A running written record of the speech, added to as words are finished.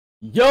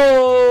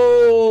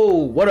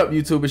Yo, what up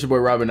YouTube? It's your boy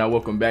Robin. Now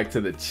welcome back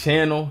to the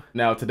channel.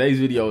 Now today's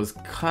video is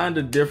kind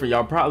of different.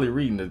 Y'all probably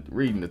reading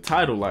the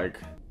title like,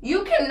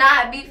 you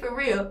cannot be for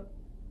real.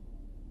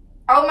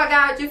 Oh my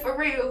god, you for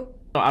real.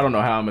 I don't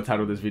know how I'm gonna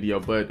title this video,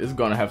 but it's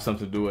gonna have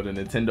something to do with a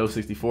Nintendo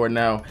 64.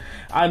 Now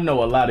I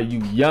know a lot of you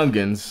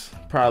youngins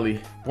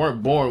probably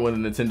weren't born when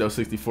the Nintendo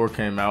 64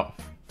 came out.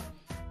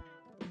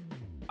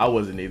 I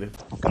wasn't either.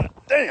 God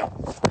damn.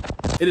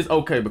 It is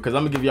okay because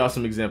I'm gonna give y'all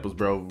some examples,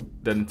 bro.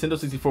 The Nintendo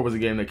 64 was a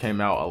game that came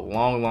out a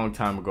long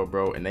time ago,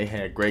 bro, and they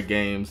had great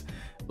games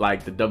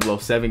like the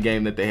 007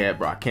 game that they had,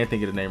 bro. I can't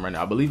think of the name right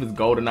now. I believe it's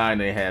GoldenEye,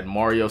 and they had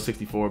Mario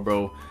 64,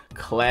 bro.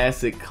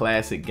 Classic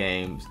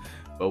games.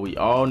 But we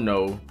all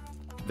know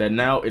that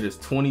now it is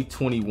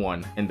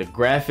 2021 and the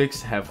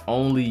graphics have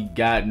only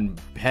gotten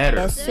better.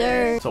 Yes,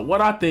 sir. So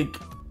what I think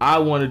I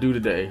want to do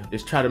today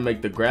is try to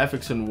make the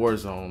graphics in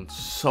Warzone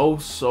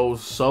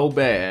so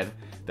bad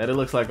that it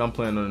looks like I'm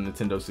playing on a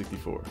Nintendo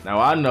 64. Now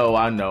I know,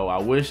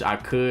 I wish I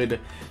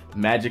could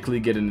magically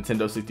get a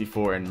Nintendo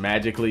 64 and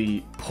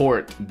magically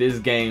port this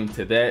game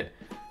to that,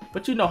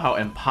 but you know how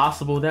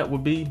impossible that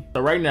would be.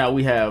 So right now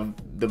we have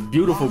the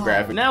beautiful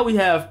graphics. Now we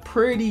have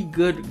pretty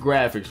good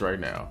graphics right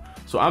now.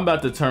 So I'm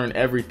about to turn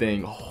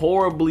everything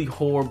horribly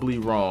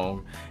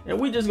wrong, and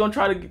we just gonna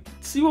try to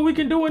see what we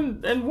can do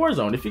in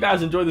Warzone. If you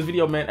guys enjoyed this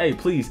video, man, hey,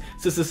 please,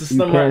 you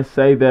can't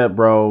say that,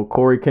 bro.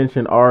 Corey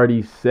Kenshin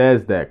already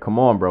says that. Come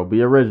on, bro,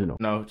 be original.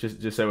 No,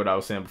 just say what I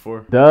was saying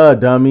before. Duh,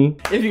 dummy.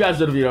 If you guys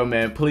enjoyed the video,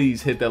 man,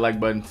 please hit that like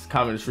button,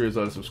 comment, share,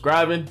 and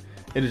subscribing.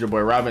 It is your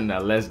boy Robin. Now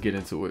let's get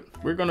into it.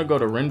 We're gonna go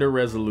to render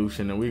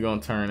resolution, and we're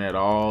gonna turn that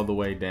all the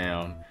way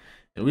down,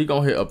 and we're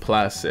gonna hit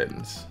apply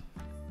settings.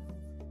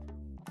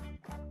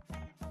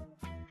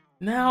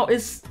 Now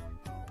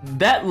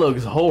that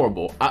looks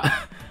horrible.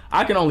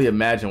 I can only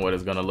imagine what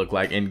it's gonna look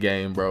like in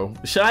game, bro.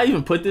 Should I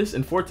even put this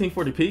in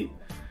 1440p?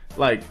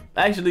 Like,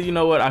 actually, you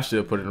know what? I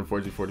should put it in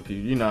 1440p.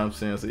 You know what I'm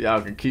saying? So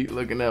y'all can keep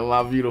looking at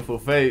my beautiful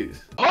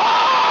face.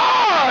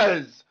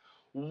 Pause!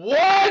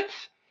 What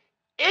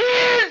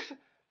is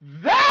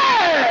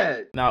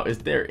that? Now, is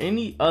there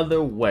any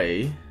other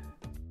way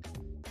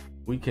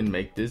we can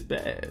make this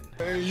bad?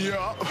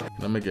 Yeah.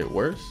 Can I make it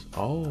worse?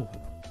 Oh.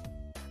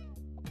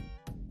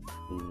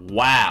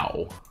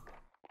 Wow,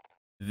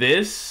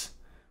 this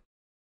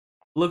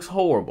looks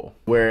horrible.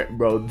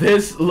 Bro,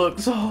 this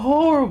looks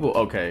horrible.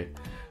 Okay,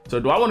 so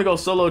do I want to go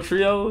solo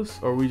trios,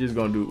 or we just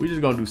gonna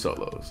do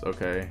solos?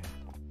 Okay,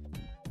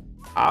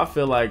 I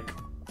feel like,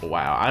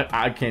 wow,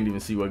 I can't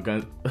even see what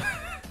gun.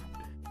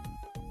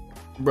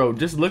 Bro,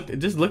 just look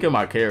at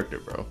my character,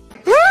 bro.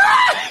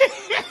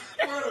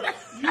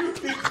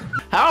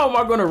 How am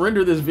I gonna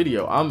render this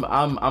video? I'm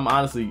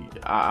honestly,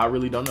 I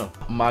really don't know.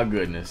 My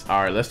goodness.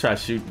 All right, let's try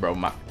shoot, bro.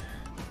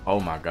 Oh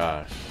my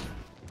gosh.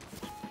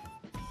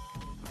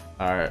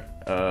 All right,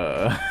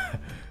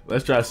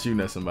 let's try shooting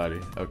at somebody.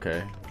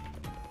 Okay.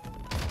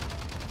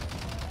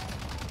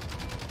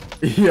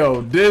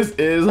 Yo, this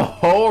is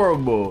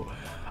horrible.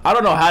 I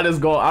don't know how this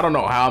going. I don't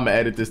know how I'm gonna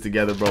edit this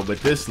together, bro. But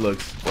this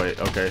looks. Wait,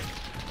 okay.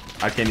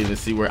 I can't even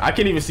see where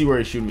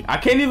he's shooting me. I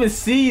can't even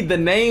see the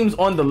names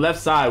on the left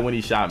side when he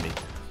shot me.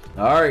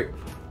 All right,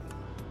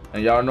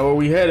 and y'all know where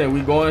we heading.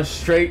 We going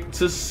straight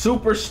to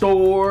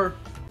Superstore.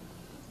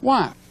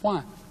 Why?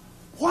 Let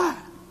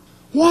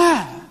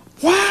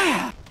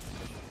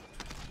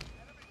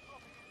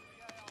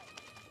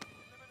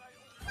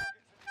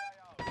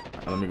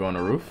me go on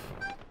the roof.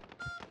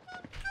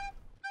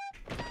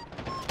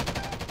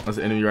 There's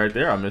an enemy right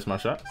there. I missed my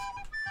shot.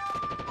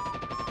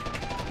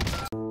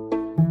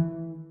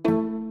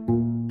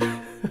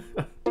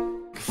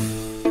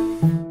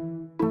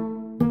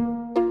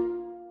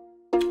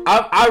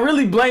 I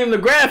really blame the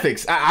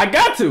graphics. I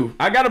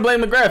gotta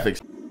blame the graphics.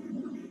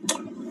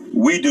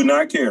 We do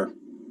not care.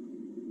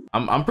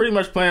 I'm pretty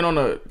much playing on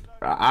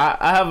I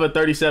have a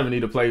 3070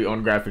 to play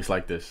on graphics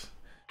like this.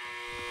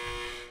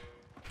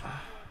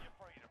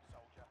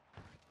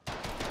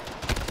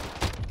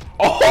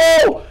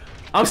 Oh,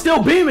 I'm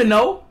still beaming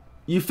though.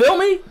 You feel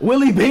me?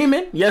 Willie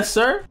beaming, yes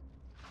sir.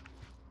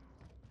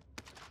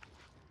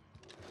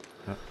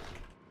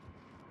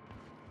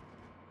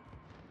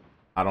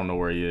 I don't know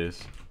where he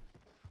is.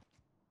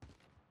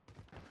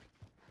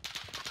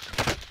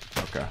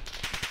 Okay.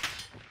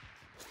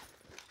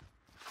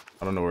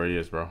 I don't know where he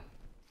is, bro.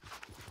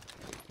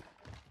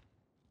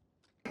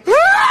 Is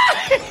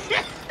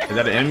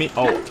that an enemy?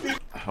 Oh,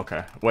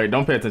 okay. Wait,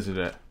 don't pay attention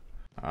to that.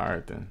 All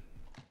right, then.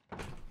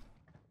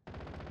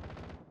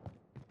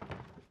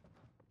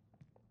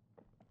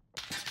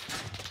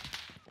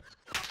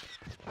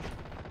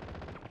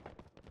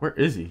 Where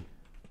is he?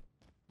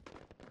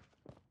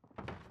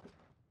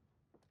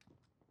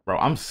 Bro,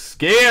 I'm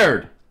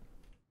scared.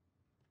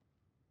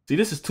 See,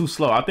 this is too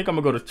slow. I think I'm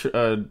gonna go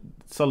to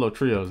solo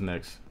trios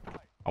next.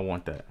 I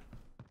want that.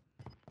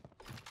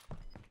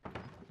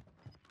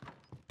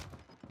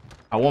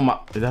 I want my.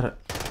 Is that a?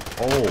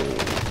 Oh.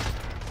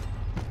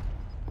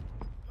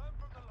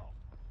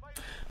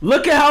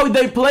 Look at how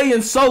they play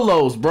in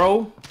solos,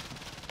 bro.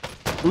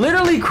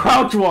 Literally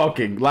crouch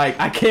walking. Like,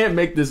 I can't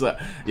make this up.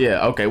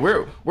 Yeah, okay. We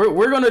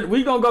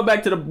gonna go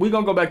back to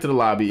the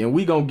lobby and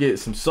we gonna get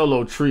some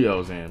solo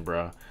trios in,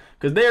 bro.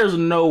 Cause there's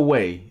no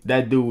way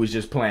that dude was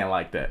just playing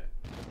like that.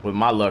 With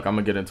my luck, I'm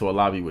gonna get into a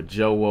lobby with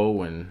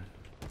Joe and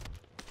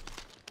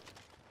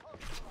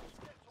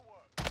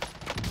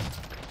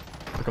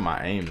look at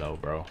my aim though,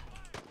 bro.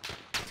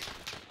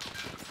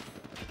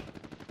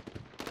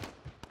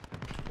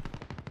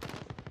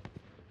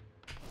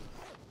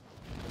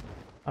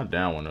 I'm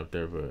down one up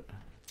there, but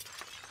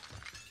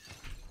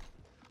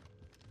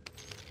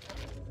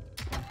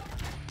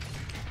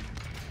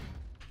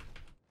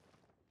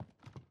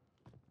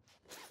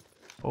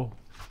oh.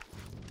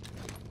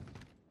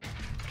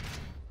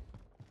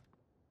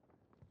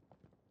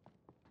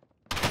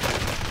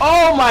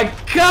 Oh my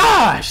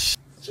gosh!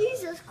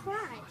 Jesus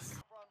Christ.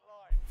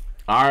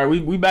 Alright,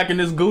 we back in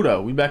this goo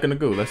though. We back in the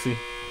goo. Let's see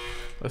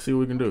what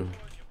we can do.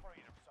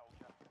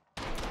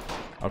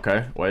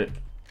 Okay, wait.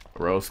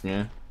 Rose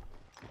skin.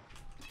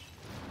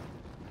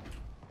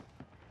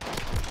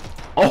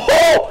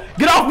 Oh!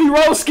 Get off me,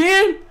 Rose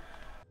skin!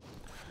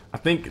 I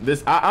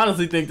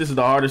honestly think this is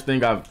the hardest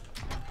thing I've.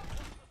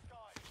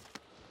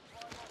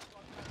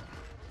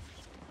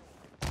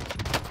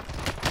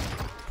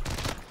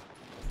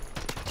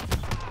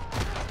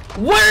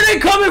 Where are they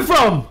coming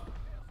from?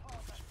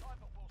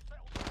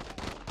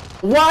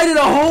 Why did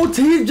a whole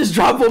team just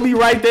drop on me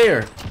right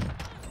there?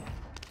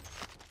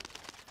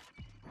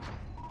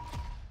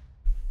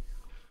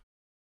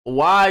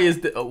 Why is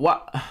the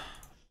what?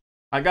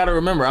 I gotta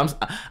remember. I'm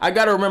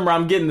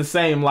getting the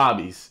same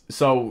lobbies.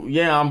 So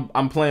yeah,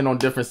 I'm playing on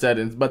different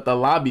settings, but the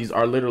lobbies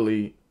are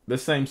literally the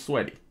same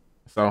sweaty.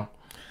 So. All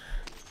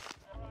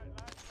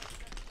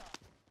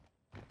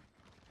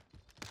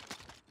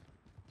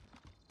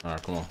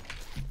right, come on.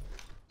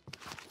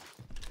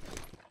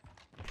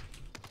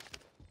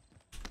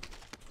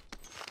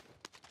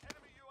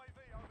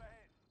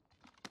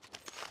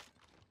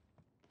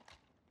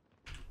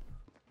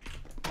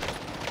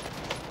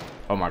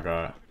 Oh my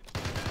god.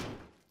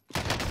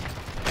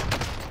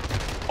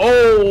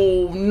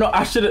 Oh no,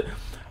 I should have.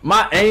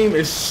 My aim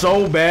is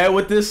so bad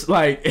with this.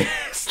 Like,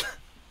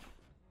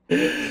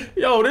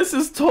 yo, this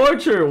is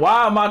torture.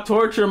 Why am I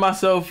torturing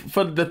myself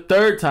for the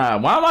third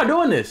time? Why am I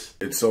doing this?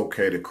 It's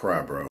okay to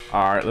cry, bro.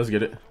 All right, let's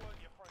get it.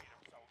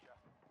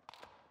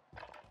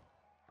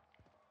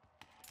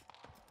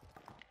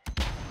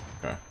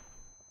 Okay.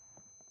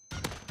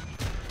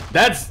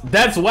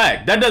 That's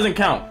whack. That doesn't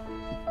count.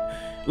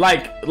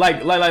 Like,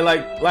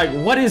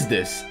 what is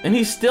this? And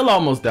he still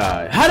almost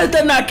died. How did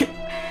that not?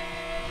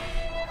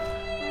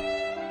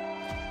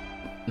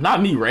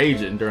 Not me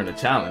raging during the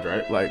challenge,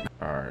 right? Like,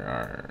 all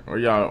right. Where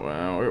y'all,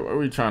 man? Where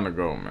we trying to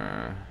go,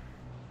 man?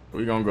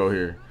 We gonna go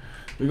here.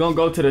 We gonna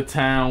go to the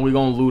town. We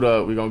gonna loot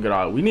up. We gonna get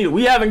out.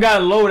 We haven't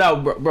gotten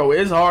loadout, bro.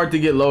 It's hard to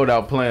get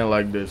loadout playing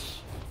like this.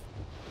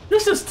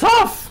 This is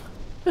tough.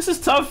 This is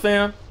tough,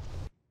 fam.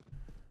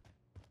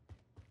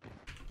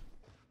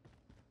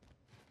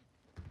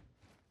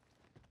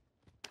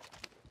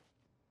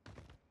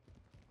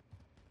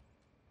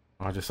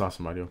 Oh, I just saw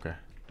somebody. Okay,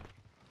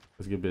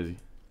 let's get busy.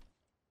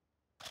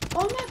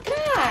 Oh my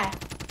god!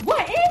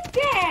 What is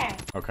that?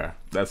 Okay,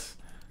 that's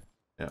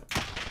yeah.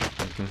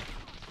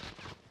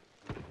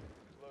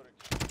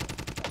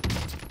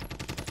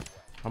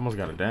 Almost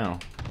got it down.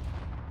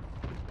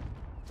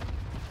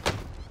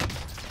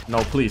 No,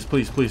 please. I'm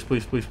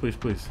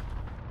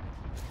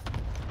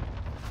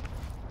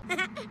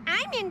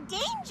in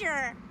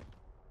danger.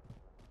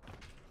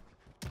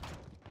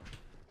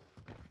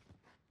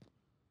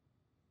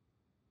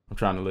 I'm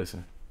trying to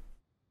listen.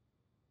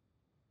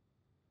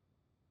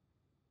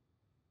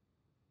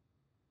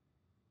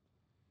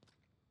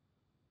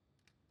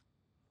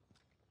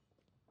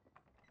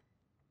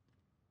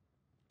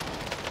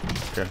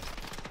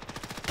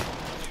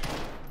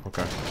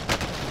 Okay.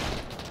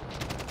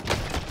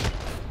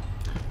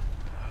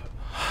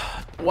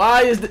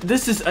 Why is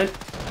this is a,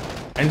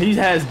 and he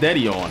has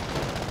Daddy on.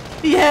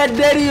 He had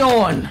Daddy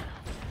on.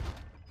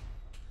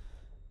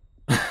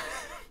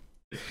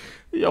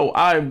 Yo,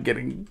 I'm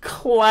getting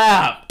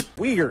clapped.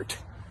 Weird,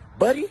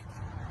 buddy.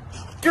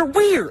 You're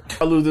weird.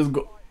 If I lose this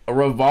a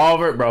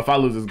revolver, bro. If I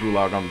lose this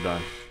gulag, I'm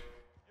done.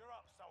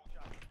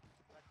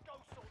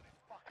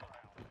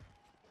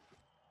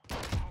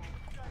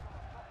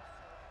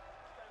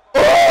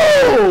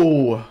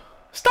 Oh!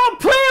 Stop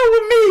playing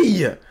with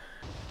me!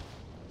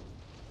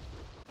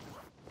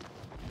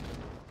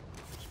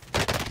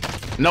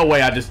 No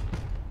way, I just...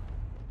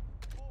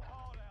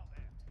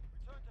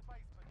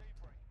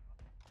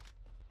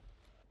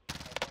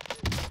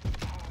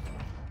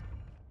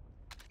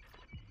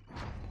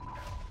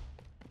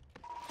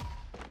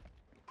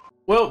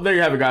 Well, there you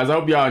have it, guys. I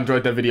hope y'all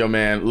enjoyed that video,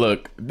 man.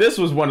 Look, this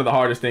was one of the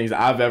hardest things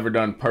I've ever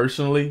done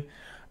personally.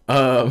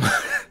 Bro,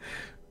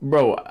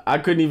 I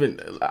couldn't even...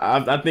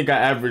 I think I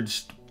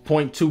averaged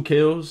 0.2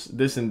 kills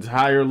this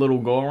entire little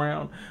go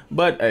around.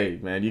 But hey,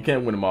 man, you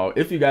can't win them all.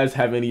 If you guys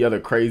have any other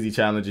crazy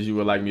challenges you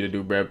would like me to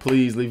do, bruh,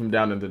 please leave them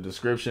down in the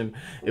description.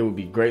 It would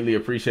be greatly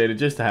appreciated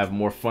just to have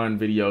more fun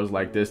videos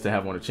like this to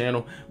have on the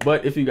channel.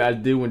 But if you guys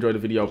do enjoy the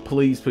video,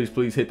 please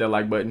hit that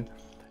like button.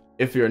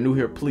 If you're new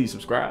here, please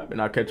subscribe,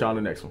 and I'll catch you on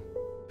the next one.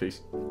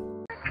 Peace.